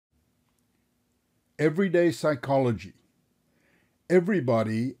Everyday psychology.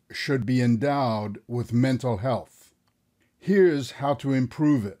 Everybody should be endowed with mental health. Here's how to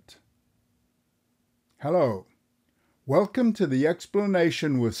improve it. Hello. Welcome to the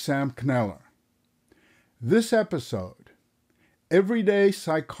Explanation with Sam Kneller. This episode, Everyday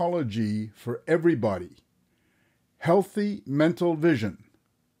Psychology for Everybody, Healthy Mental Vision,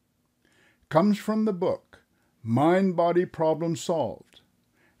 comes from the book Mind-Body Problem Solved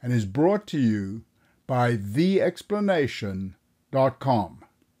and is brought to you by theexplanation.com.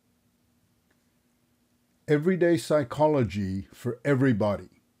 Everyday Psychology for Everybody,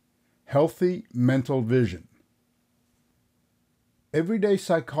 Healthy Mental Vision. Everyday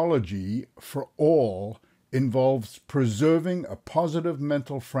psychology for all involves preserving a positive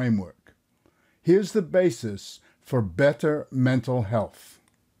mental framework. Here's the basis for better mental health.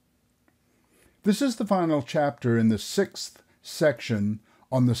 This is the final chapter in the 6th section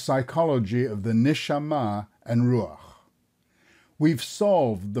on the psychology of the neshama and ruach. We've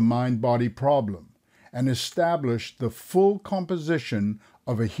solved the mind-body problem and established the full composition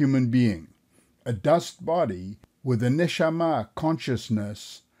of a human being, a dust body with a neshama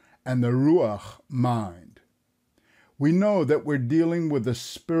consciousness and the ruach mind. We know that we're dealing with the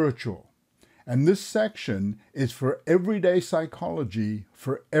spiritual, and this section is for everyday psychology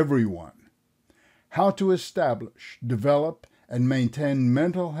for everyone. How to establish, develop, and maintain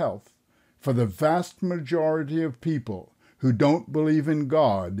mental health for the vast majority of people who don't believe in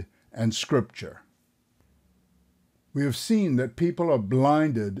God and Scripture. We have seen that people are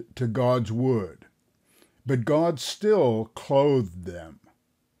blinded to God's Word, but God still clothed them.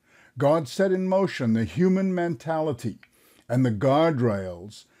 God set in motion the human mentality and the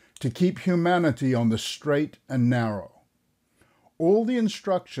guardrails to keep humanity on the straight and narrow. All the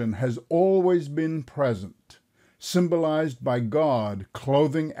instruction has always been present, symbolized by God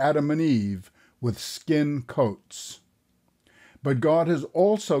clothing Adam and Eve with skin coats. But God has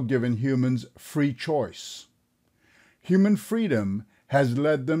also given humans free choice. Human freedom has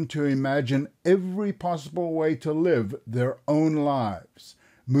led them to imagine every possible way to live their own lives,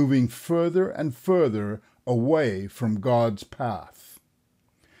 moving further and further away from God's path.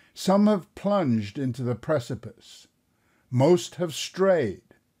 Some have plunged into the precipice. Most have strayed.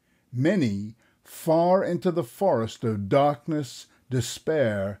 Many far into the forest of darkness,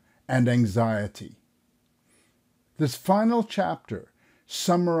 despair, and anxiety. This final chapter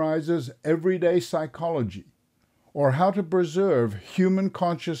summarizes everyday psychology, or how to preserve human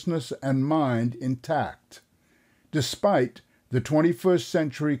consciousness and mind intact, despite the 21st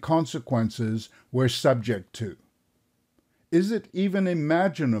century consequences we're subject to. Is it even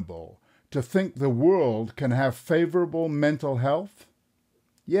imaginable to think the world can have favorable mental health?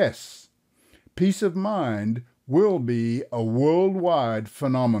 Yes. Peace of mind will be a worldwide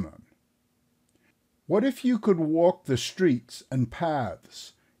phenomenon. What if you could walk the streets and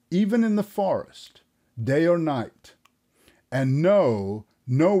paths, even in the forest, day or night, and know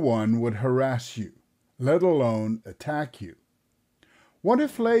no one would harass you, let alone attack you? What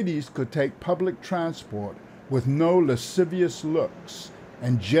if ladies could take public transport with no lascivious looks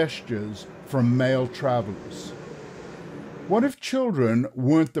and gestures from male travelers? What if children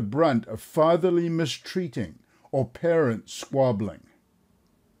weren't the brunt of fatherly mistreating or parents squabbling?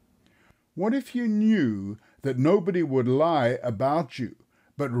 What if you knew that nobody would lie about you,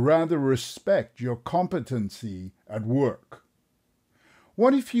 but rather respect your competency at work?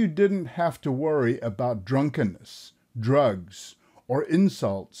 What if you didn't have to worry about drunkenness, drugs, or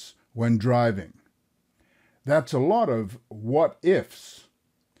insults when driving? That's a lot of what ifs.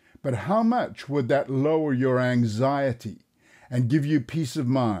 But how much would that lower your anxiety and give you peace of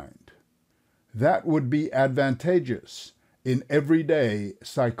mind? That would be advantageous in everyday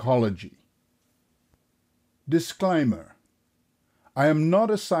psychology. Disclaimer: I am not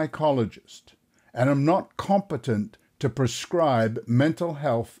a psychologist, and am not competent to prescribe mental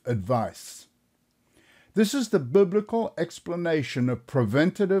health advice. This is the biblical explanation of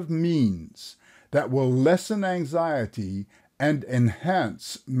preventative means that will lessen anxiety and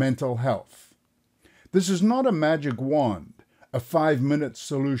enhance mental health. This is not a magic wand, a 5-minute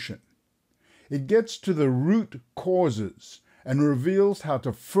solution. It gets to the root causes and reveals how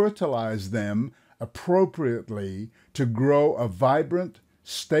to fertilize them appropriately to grow a vibrant,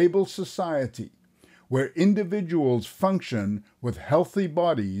 stable society where individuals function with healthy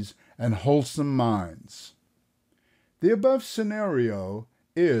bodies and wholesome minds. The above scenario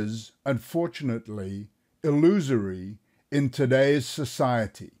is, unfortunately, illusory in today's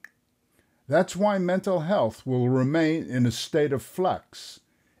society. That's why mental health will remain in a state of flux,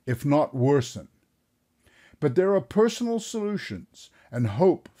 if not worsen. But there are personal solutions and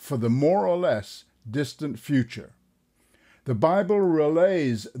hope for the more or less distant future. The Bible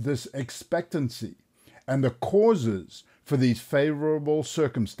relays this expectancy and the causes for these favorable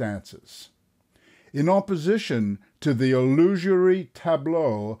circumstances. In opposition to the illusory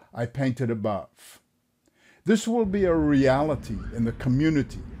tableau I painted above. This will be a reality in the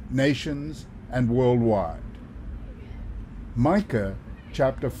community, nations, and worldwide. Micah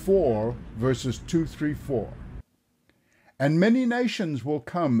chapter 4, verses 2 through 4. And many nations will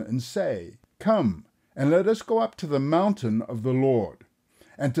come and say, Come, and let us go up to the mountain of the Lord,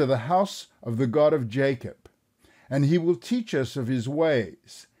 and to the house of the God of Jacob. And he will teach us of his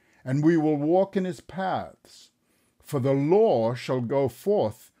ways, and we will walk in his paths. For the law shall go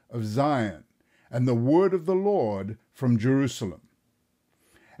forth of Zion, and the word of the Lord from Jerusalem.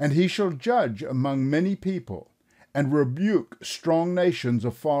 And he shall judge among many people, and rebuke strong nations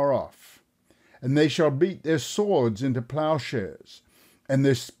afar off. And they shall beat their swords into plowshares, and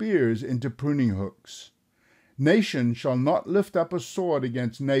their spears into pruning hooks. Nation shall not lift up a sword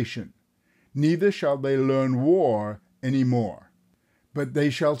against nation, neither shall they learn war any more. But they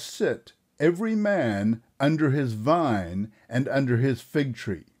shall sit, every man under his vine and under his fig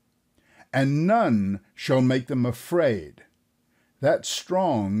tree, and none shall make them afraid. That's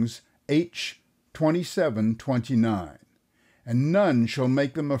Strong's H. 27:29. And none shall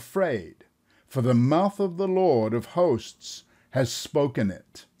make them afraid, for the mouth of the Lord of hosts has spoken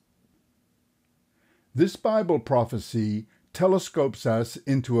it. This Bible prophecy telescopes us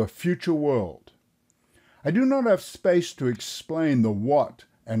into a future world. I do not have space to explain the what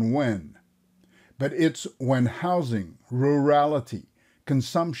and when, but it's when housing, rurality,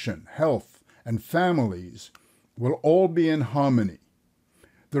 consumption, health, and families will all be in harmony.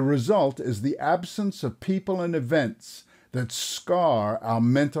 The result is the absence of people and events that scar our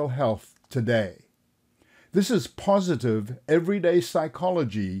mental health today. This is positive, everyday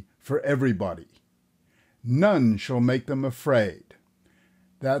psychology for everybody. None shall make them afraid.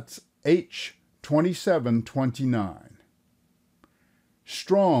 That's H. 27:29.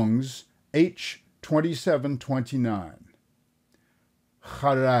 Strong's H. 27:29.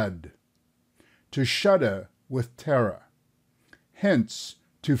 Charad, to shudder with terror. Hence,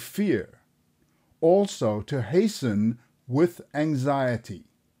 to fear. Also, to hasten with anxiety.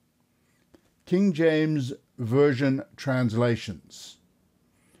 King James Version translations.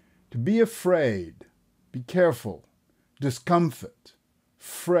 To be afraid, be careful, discomfort,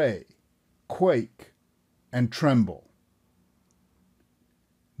 fray, quake, and tremble.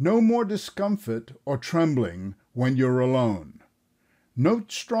 No more discomfort or trembling when you're alone.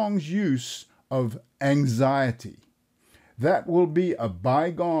 Note Strong's use of anxiety. That will be a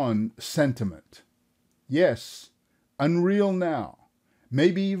bygone sentiment. Yes, unreal now,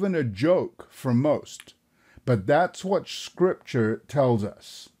 maybe even a joke for most, but that's what Scripture tells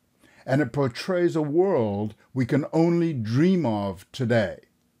us, and it portrays a world we can only dream of today.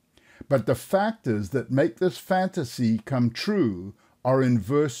 But the factors that make this fantasy come true are in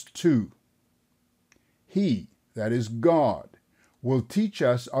verse 2. He, that is God, will teach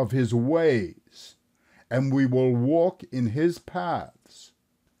us of his ways, and we will walk in his paths.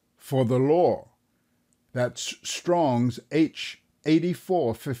 For the law, that's Strong's H.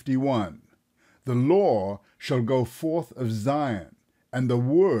 84:51. The law shall go forth of Zion, and the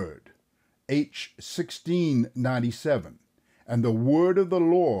word, H. 1697, and the word of the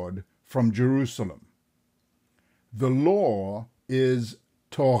Lord from Jerusalem. The law is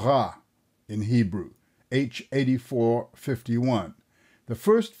Torah in Hebrew, H. 84:51, the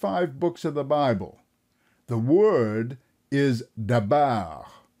first 5 books of the Bible. The word is Dabar,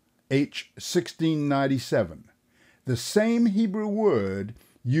 H. 1697, the same Hebrew word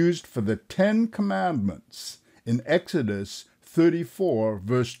used for the 10 Commandments in Exodus 34,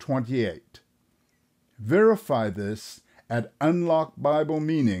 verse 28. Verify this at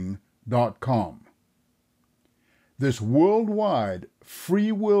unlockbiblemeaning.com. This worldwide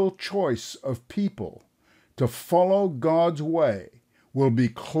free will choice of people to follow God's way will be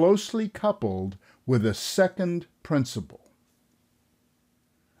closely coupled with a second principle.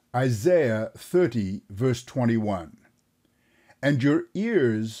 Isaiah 30, verse 21. And your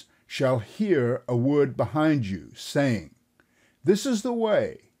ears shall hear a word behind you, saying, This is the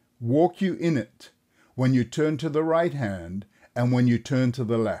way, walk you in it, when you turn to the right hand and when you turn to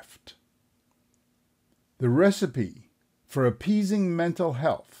the left. The recipe for appeasing mental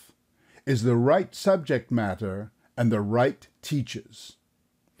health is the right subject matter and the right teachers.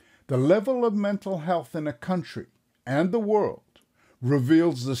 The level of mental health in a country and the world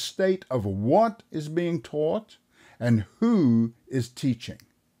reveals the state of what is being taught and who is teaching.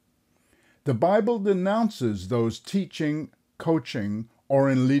 The Bible denounces those teaching, coaching, or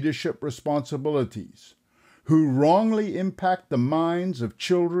in leadership responsibilities, who wrongly impact the minds of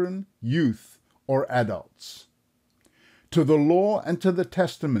children, youth, or adults. To the law and to the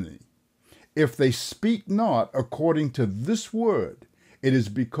testimony, if they speak not according to this word, it is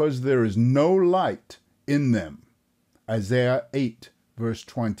because there is no light in them. Isaiah 8, verse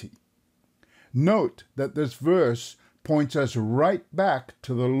 20. Note that this verse points us right back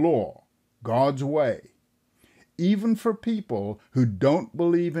to the law, God's way, even for people who don't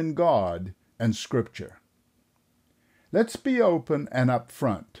believe in God and Scripture. Let's be open and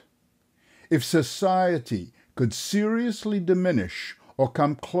upfront. If society could seriously diminish or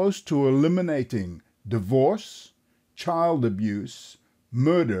come close to eliminating divorce, child abuse,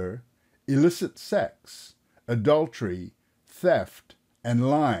 murder, illicit sex, adultery, theft, and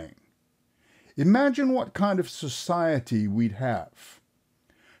lying, imagine what kind of society we'd have.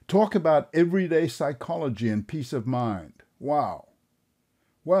 Talk about everyday psychology and peace of mind. Wow.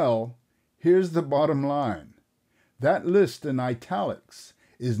 Well, here's the bottom line. That list in italics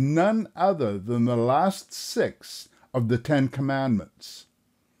is none other than the last 6 of the 10 Commandments.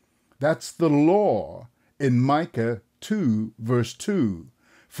 That's the law in Micah 2, verse 2,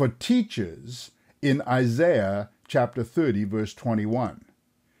 for teachers in Isaiah chapter 30, verse 21.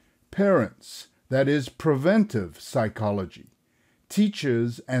 Parents, that is preventive psychology.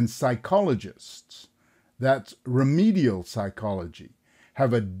 Teachers and psychologists, that's remedial psychology,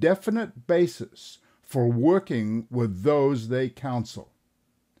 have a definite basis for working with those they counsel.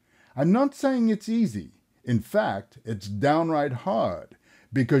 I'm not saying it's easy. In fact, it's downright hard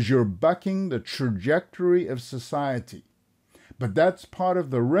because you're bucking the trajectory of society. But that's part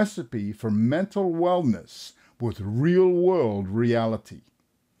of the recipe for mental wellness with real-world reality.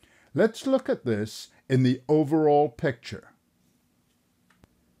 Let's look at this in the overall picture.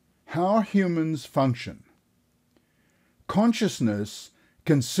 How humans function. Consciousness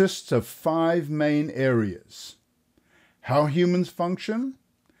consists of 5 main areas. How humans function,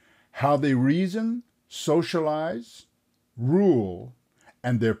 how they reason, socialize, rule,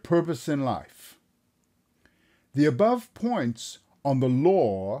 and their purpose in life. The above points on the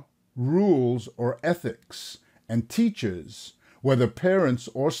law, rules, or ethics, and teachers, whether parents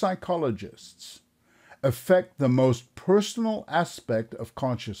or psychologists, affect the most personal aspect of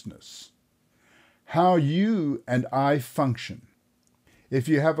consciousness, how you and I function. If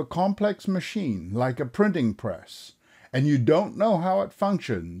you have a complex machine like a printing press and you don't know how it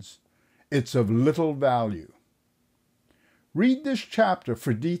functions, it's of little value. Read this chapter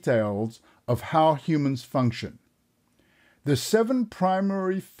for details of how humans function. The 7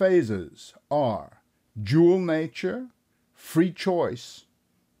 primary phases are dual nature, free choice,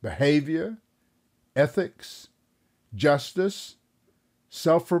 behavior, ethics, justice,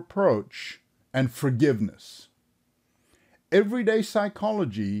 self-reproach, and forgiveness. Everyday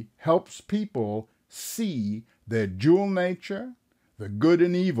psychology helps people see their dual nature, the good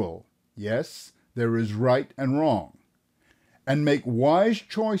and evil, yes, there is right and wrong, and make wise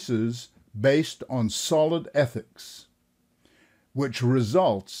choices based on solid ethics, which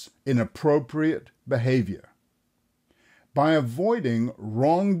results in appropriate behavior. By avoiding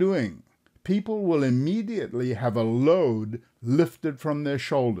wrongdoing, people will immediately have a load lifted from their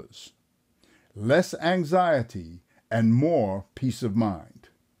shoulders, less anxiety, and more peace of mind.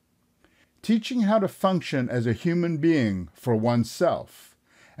 Teaching how to function as a human being for oneself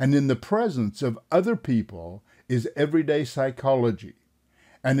and in the presence of other people is everyday psychology,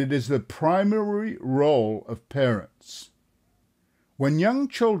 and it is the primary role of parents. When young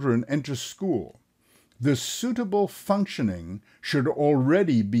children enter school, this suitable functioning should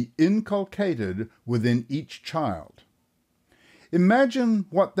already be inculcated within each child. Imagine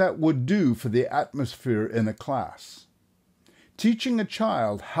what that would do for the atmosphere in a class. Teaching a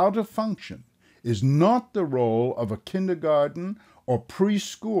child how to function is not the role of a kindergarten or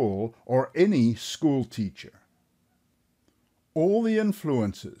preschool or any school teacher. All the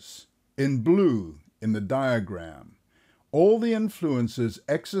influences, in blue in the diagram, all the influences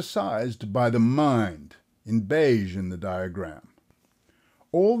exercised by the mind, in beige in the diagram,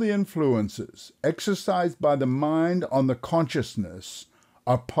 all the influences exercised by the mind on the consciousness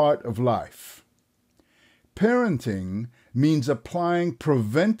are part of life. Parenting means applying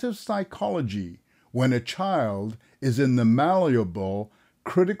preventive psychology when a child is in the malleable,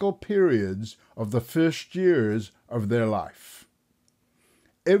 critical periods of the first years of their life.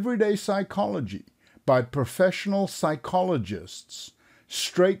 Everyday psychology by professional psychologists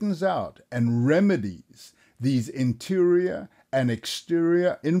straightens out and remedies these interior and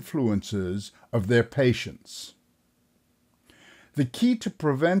exterior influences of their patients. The key to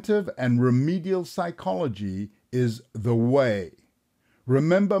preventive and remedial psychology is the way.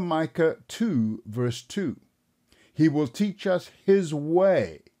 Remember Micah 2, verse 2. He will teach us his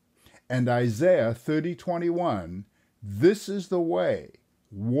way. And Isaiah 30:21, this is the way,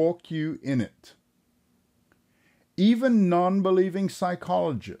 walk you in it. Even non-believing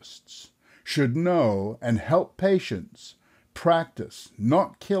psychologists should know and help patients practice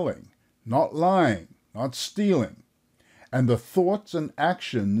not killing, not lying, not stealing, and the thoughts and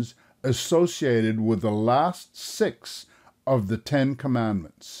actions associated with the last 6 of the 10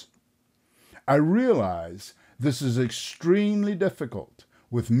 Commandments. I realize this is extremely difficult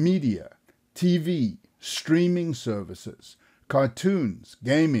with media, TV, streaming services, cartoons,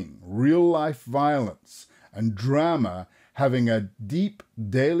 gaming, real-life violence, and drama having a deep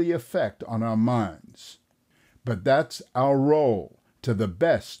daily effect on our minds. But that's our role to the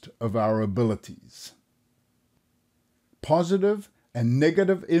best of our abilities. Positive and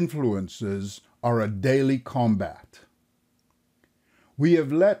negative influences are a daily combat. We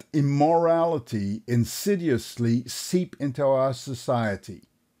have let immorality insidiously seep into our society,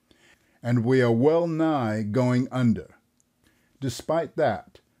 and we are well nigh going under. Despite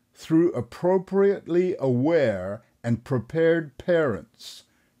that, through appropriately aware and prepared parents,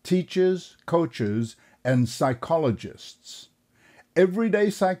 teachers, coaches, and psychologists,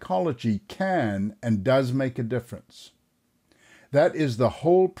 everyday psychology can and does make a difference. That is the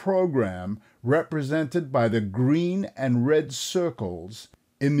whole program represented by the green and red circles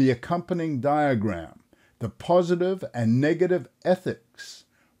in the accompanying diagram, the positive and negative ethics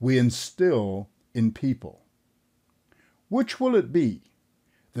we instill in people. Which will it be,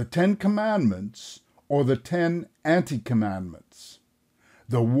 the 10 Commandments or the 10 anti-commandments,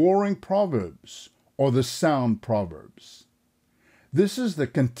 the warring proverbs or the sound proverbs? This is the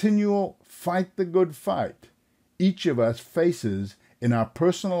continual fight the good fight each of us faces in our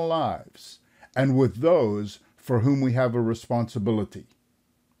personal lives and with those for whom we have a responsibility.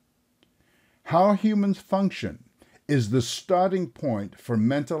 How humans function is the starting point for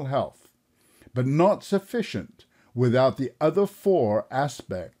mental health, but not sufficient without the other 4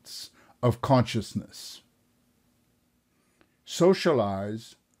 aspects of consciousness: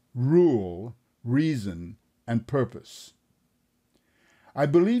 socialize, rule, reason, and purpose. I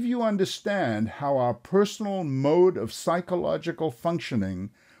believe you understand how our personal mode of psychological functioning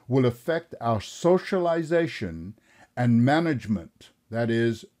will affect our socialization and management, that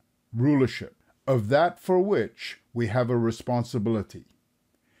is, rulership, of that for which we have a responsibility.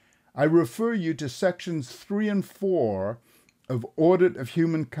 I refer you to sections 3 and 4 of Audit of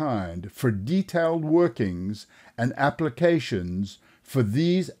Humankind for detailed workings and applications for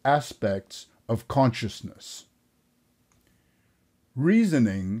these aspects of consciousness.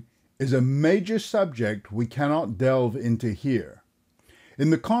 Reasoning is a major subject we cannot delve into here. In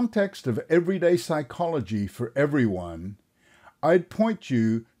the context of everyday psychology for everyone, I'd point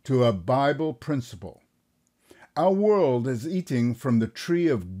you to a Bible principle. Our world is eating from the tree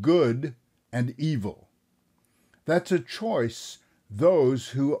of good and evil. That's a choice those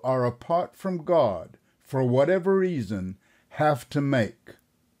who are apart from God, for whatever reason, have to make.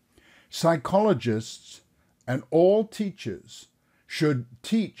 Psychologists and all teachers should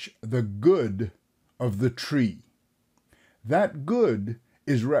teach the good of the tree. That good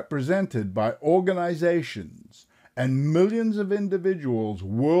is represented by organizations and millions of individuals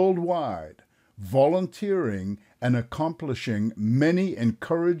worldwide volunteering and accomplishing many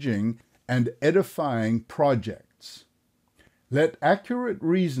encouraging and edifying projects. Let accurate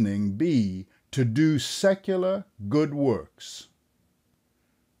reasoning be to do secular good works.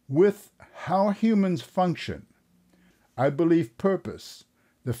 With how humans function, I believe purpose,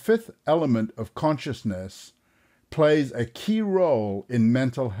 the 5th element of consciousness, plays a key role in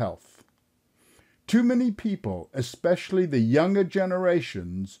mental health. Too many people, especially the younger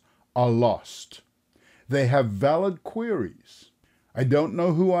generations, are lost. They have valid queries. I don't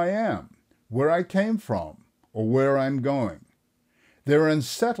know who I am, where I came from, or where I'm going. They're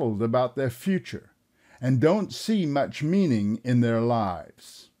unsettled about their future and don't see much meaning in their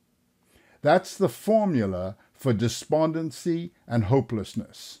lives. That's the formula for despondency and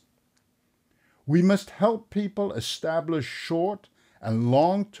hopelessness. We must help people establish short and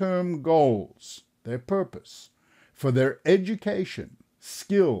long-term goals, their purpose, for their education,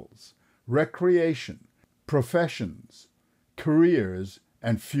 skills, recreation, professions, careers,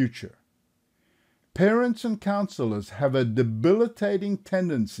 and future. Parents and counselors have a debilitating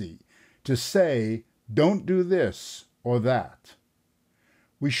tendency to say, "Don't do this or that."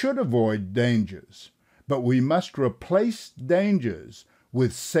 We should avoid dangers, but we must replace dangers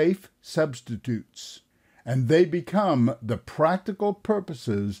with safe substitutes, and they become the practical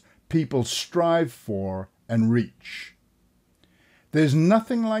purposes people strive for and reach. There's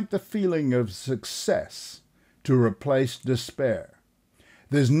nothing like the feeling of success to replace despair.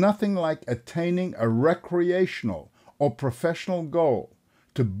 There's nothing like attaining a recreational or professional goal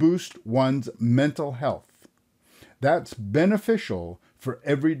to boost one's mental health. That's beneficial for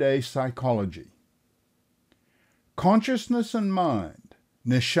everyday psychology. Consciousness and mind,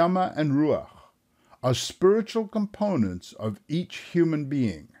 neshama and ruach, are spiritual components of each human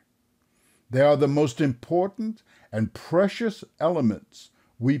being. They are the most important and precious elements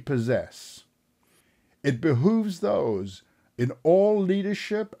we possess. It behooves those in all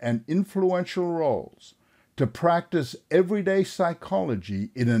leadership and influential roles to practice everyday psychology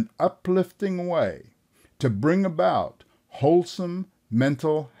in an uplifting way to bring about wholesome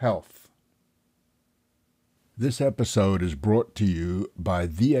mental health. This episode is brought to you by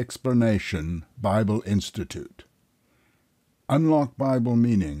The Explanation Bible Institute. Unlock Bible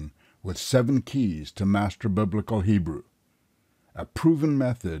meaning with 7 keys to master biblical Hebrew, a proven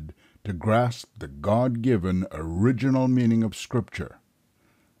method to grasp the God-given original meaning of Scripture,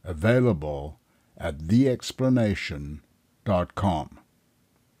 available at theexplanation.com.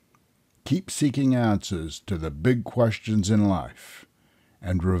 Keep seeking answers to the big questions in life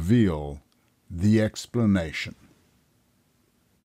and reveal the explanation.